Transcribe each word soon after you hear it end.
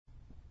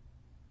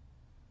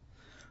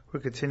We're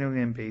continuing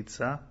in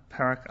Beitza,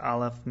 Parak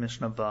Aleph,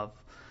 Mishnah Vav.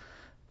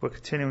 We're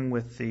continuing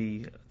with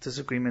the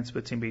disagreements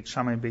between Beit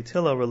Shammai and Beit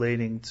Hillel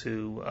relating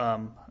to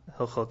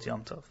Hilchot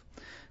Yom Tov.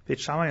 Beit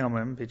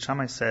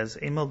Shammai says,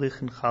 Eimel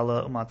lichin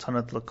chala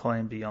umatanot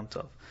l'kohen b'Yom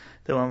Tov.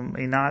 That one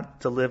may not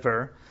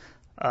deliver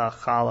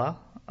chala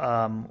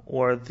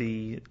or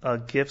the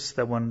gifts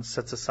that one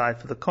sets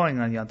aside for the kohen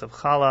on Yom Tov.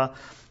 Chala,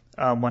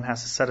 one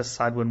has to set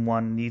aside when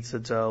one needs the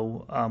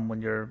dough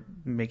when you're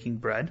making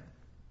bread.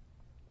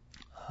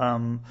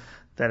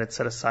 That it's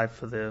set aside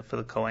for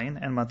the kohen.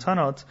 And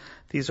matanot,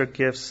 these are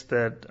gifts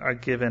that are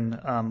given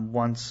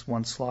once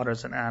one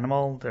slaughters an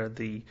animal. They're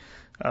the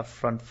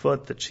front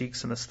foot, the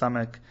cheeks, and the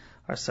stomach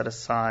are set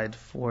aside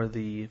for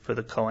the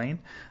kohen.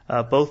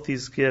 Both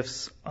these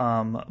gifts,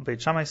 Beit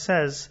Shammai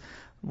says,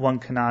 one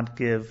cannot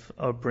give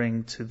or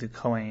bring to the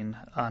kohen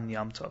on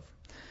Yom Tov.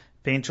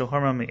 Bein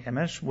shehorma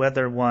me'emesh,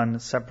 whether one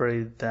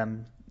separated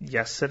them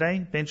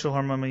yesterday. Bein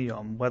shehorma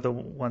me'yom, whether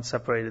one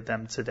separated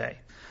them today.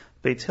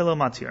 Beit Hillel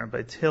matir.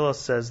 Beit Hillel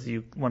says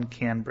one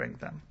can bring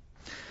them.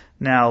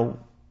 Now,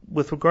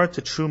 with regard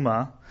to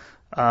truma,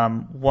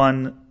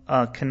 one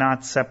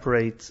cannot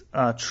separate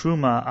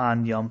truma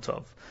on Yom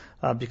Tov,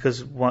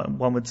 because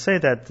one would say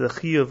that the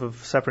chiyuv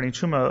of separating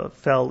truma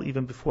fell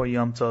even before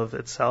Yom Tov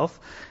itself,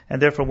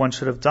 and therefore one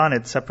should have done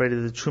it,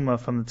 separated the truma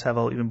from the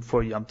tevel even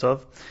before Yom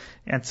Tov.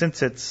 And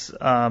since it's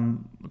the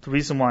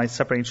reason why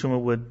separating truma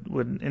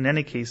would in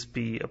any case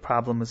be a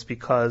problem is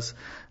because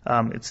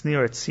it's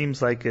near. It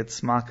seems like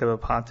it's makav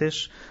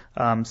patish,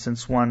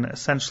 since one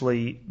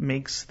essentially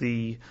makes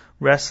the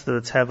rest of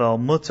the tevel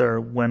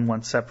mutter when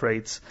one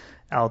separates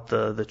out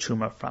the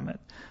truma from it.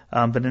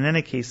 But in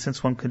any case,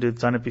 since one could have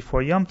done it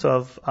before Yom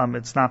Tov,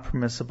 it's not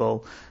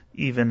permissible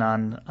even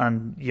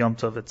on Yom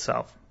Tov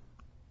itself.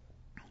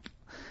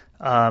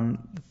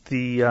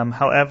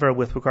 However,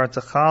 with regard to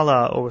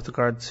chala or with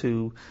regard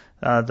to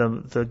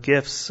the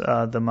gifts,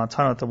 the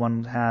matanot that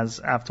one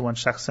has after one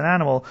shechs an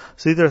animal,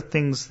 so these are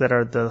things that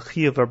are the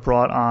chiyuv are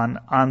brought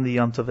on the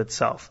Yom Tov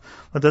itself.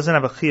 One doesn't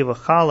have a chiyuv of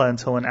chala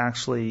until one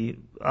actually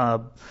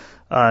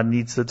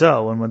needs the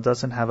dough, and one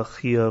doesn't have a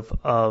chiyuv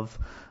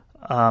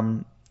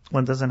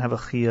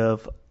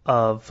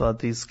of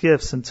these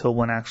gifts until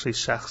one actually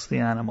shechs the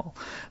animal.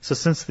 So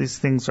since these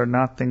things are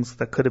not things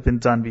that could have been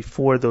done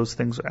before those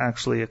things are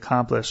actually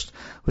accomplished,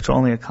 which are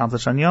only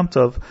accomplished on Yom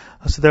Tov,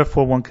 so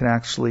therefore one can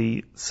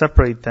actually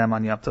separate them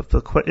on Yom Tov.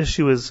 The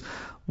issue is,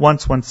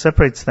 once one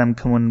separates them,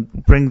 can one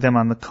bring them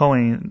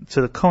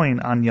to the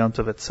kohen on Yom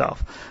Tov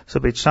itself? So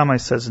Beit Shammai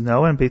says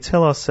no, and Beit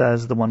Hillel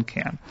says the one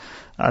can.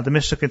 The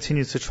Mishnah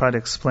continues to try to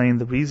explain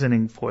the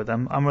reasoning for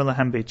them. Amar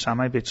lahem Beit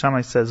Shammai. Beit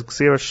Shammai says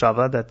gzera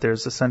shava, that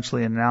there's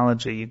essentially an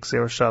analogy,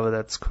 gzera shava,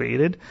 that's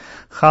created.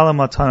 Chala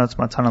matanot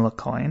matana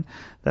l'kohen.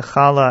 The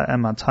chala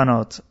and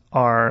matanot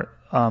are,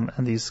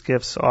 and these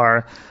gifts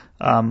are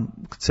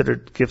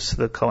considered gifts to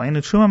the kohen.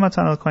 And truma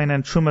matana l'kohen,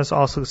 and truma is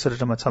also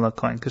considered a matana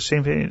l'kohen, because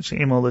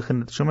she'emo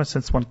lichin truma,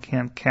 since one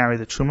can't carry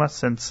the truma,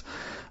 since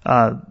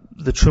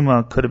the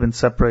truma could have been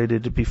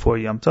separated before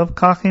Yom Tov.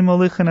 Kachim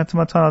olichin et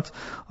matanot,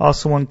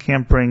 also one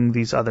can't bring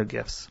these other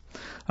gifts.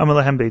 Amar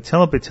lahem Beit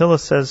Hillel. Beit Hillel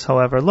says,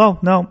 however,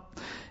 no.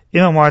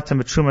 If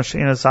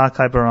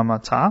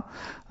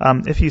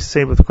you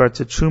say with regard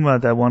to truma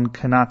that one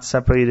cannot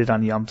separate it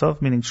on Yom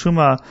Tov, meaning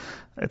truma,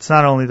 it's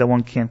not only that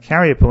one can't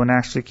carry it, but one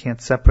actually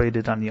can't separate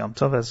it on Yom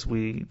Tov, as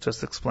we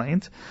just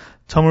explained.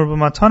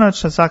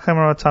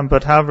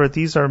 But however,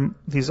 these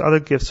other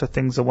gifts are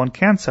things that one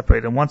can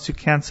separate, and once you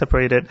can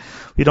separate it,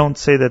 we don't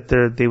say that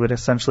they would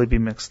essentially be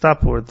mixed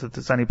up, or that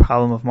there's any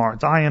problem of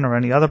maradayan or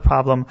any other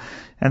problem,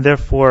 and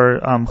therefore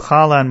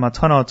chala and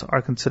matanot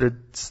are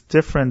considered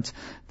different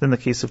than the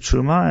case of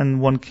truma, and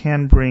one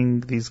can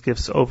bring these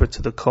gifts over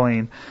to the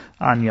kohen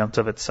on Yom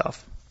Tov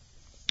itself.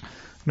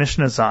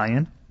 Mishnah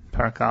Zayin,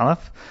 Parak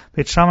Aleph.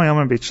 Beit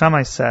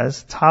Shammai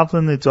says,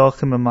 Tavlin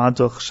lidochim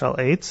emadoch shal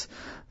eitz,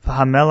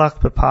 v'hamelach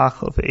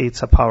bepach of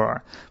eitz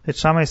haparar. Beit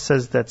Shammai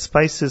says that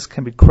spices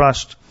can be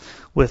crushed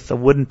with a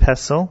wooden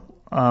pestle,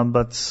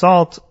 but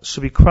salt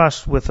should be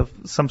crushed with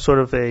some sort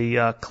of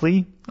a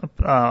kli,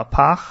 a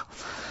pach,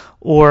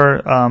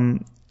 or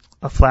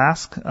a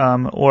flask,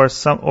 or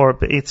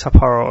be'etz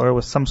haparar, or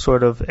with some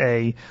sort of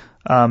a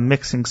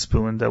mixing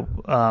spoon.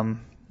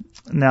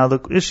 Now the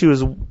issue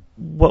is,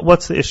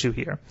 what's the issue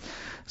here?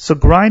 So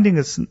grinding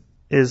is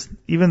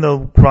even though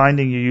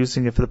grinding you're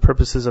using it for the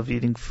purposes of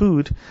eating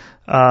food,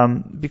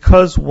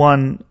 because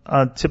one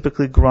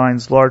typically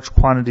grinds large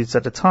quantities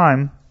at a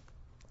time,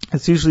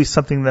 it's usually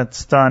something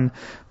that's done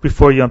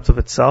before Yom Tov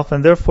itself,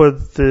 and therefore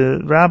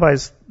the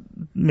rabbis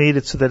made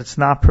it so that it's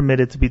not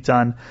permitted to be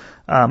done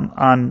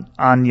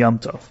on Yom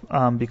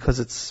Tov, because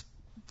it's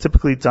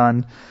typically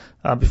done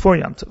before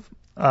Yom Tov.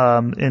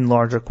 In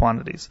larger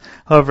quantities.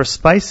 However,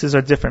 spices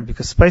are different,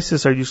 because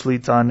spices are usually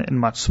done in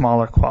much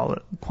smaller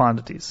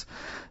quantities.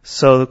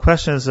 So the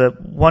question is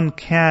that one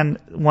can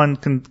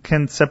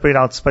separate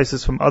out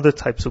spices from other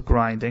types of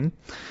grinding.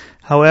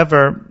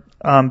 However,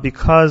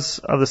 because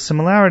of the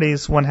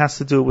similarities, one has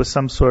to do it with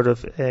some sort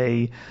of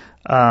a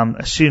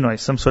shinoi,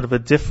 some sort of a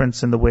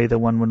difference in the way that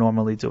one would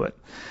normally do it.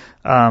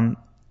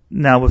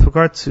 Now, with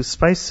regard to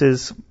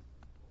spices,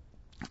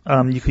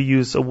 you could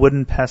use a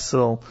wooden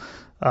pestle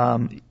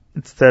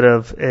instead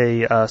of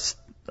a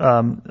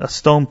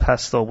stone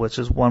pestle, which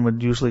is one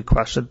would usually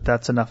crush it.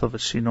 That's enough of a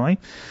shinoi.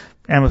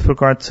 And with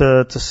regard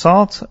to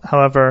salt,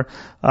 however,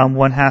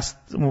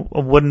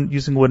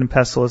 using a wooden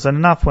pestle isn't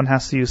enough. One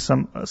has to use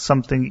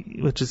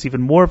something which is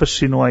even more of a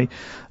shinoi,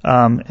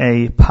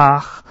 a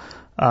pach,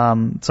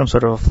 some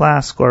sort of a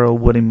flask or a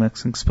wooden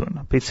mixing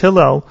spoon. Beit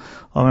Hillel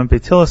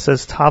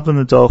says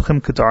tavlin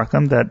nedochim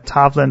kedarkam, that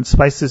tavlin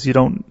spices you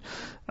don't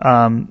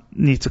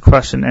need to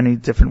crush in any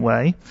different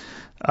way.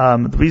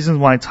 The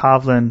reason why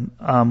tavlin,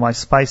 why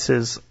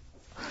spices,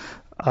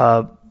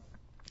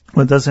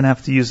 one doesn't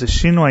have to use a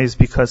shinoi is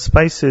because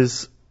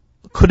spices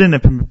couldn't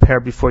have been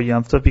prepared before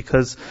Yom Tov,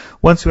 because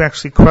once you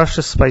actually crush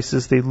the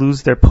spices, they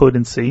lose their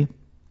potency.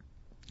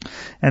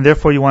 And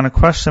therefore you want to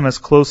crush them as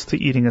close to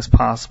eating as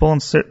possible.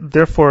 And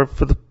therefore,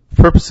 for the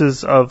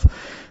purposes of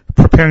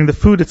preparing the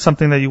food, it's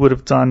something that you would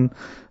have done,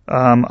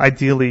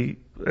 ideally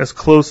as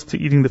close to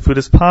eating the food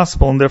as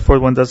possible, and therefore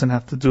one doesn't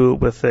have to do it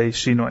with a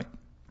shinoi.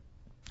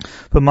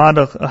 But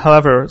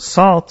however,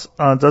 salt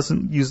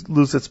doesn't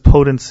lose its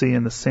potency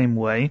in the same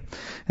way,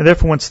 and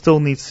therefore one still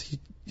needs to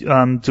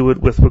do it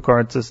with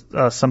regard to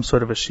some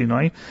sort of a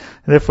shinoi.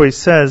 And therefore he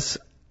says,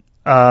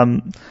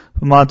 that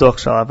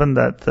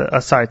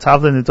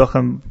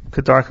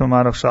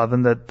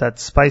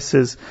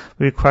spices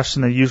we crush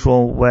in the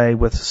usual way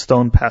with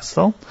stone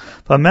pestle.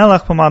 But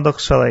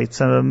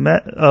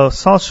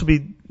salt should be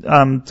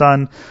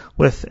done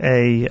with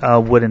a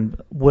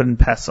wooden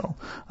pestle.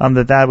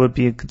 That would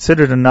be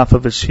considered enough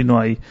of a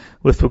shinoi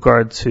with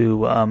regard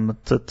to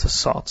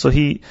salt. So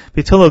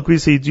Beit Hillel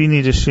agrees that you do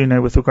need a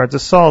shinoi with regard to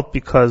salt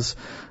because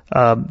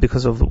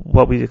of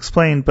what we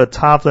explained, but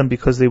tavlin,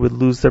 because they would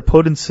lose their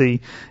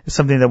potency, is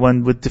something that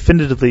one would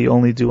definitively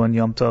only do on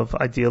Yom Tov,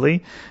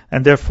 ideally,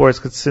 and therefore,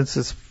 since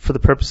it's for the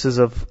purposes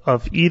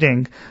of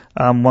eating,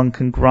 one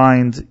can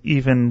grind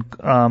even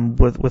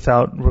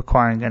without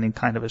requiring any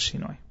kind of a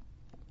shinoi.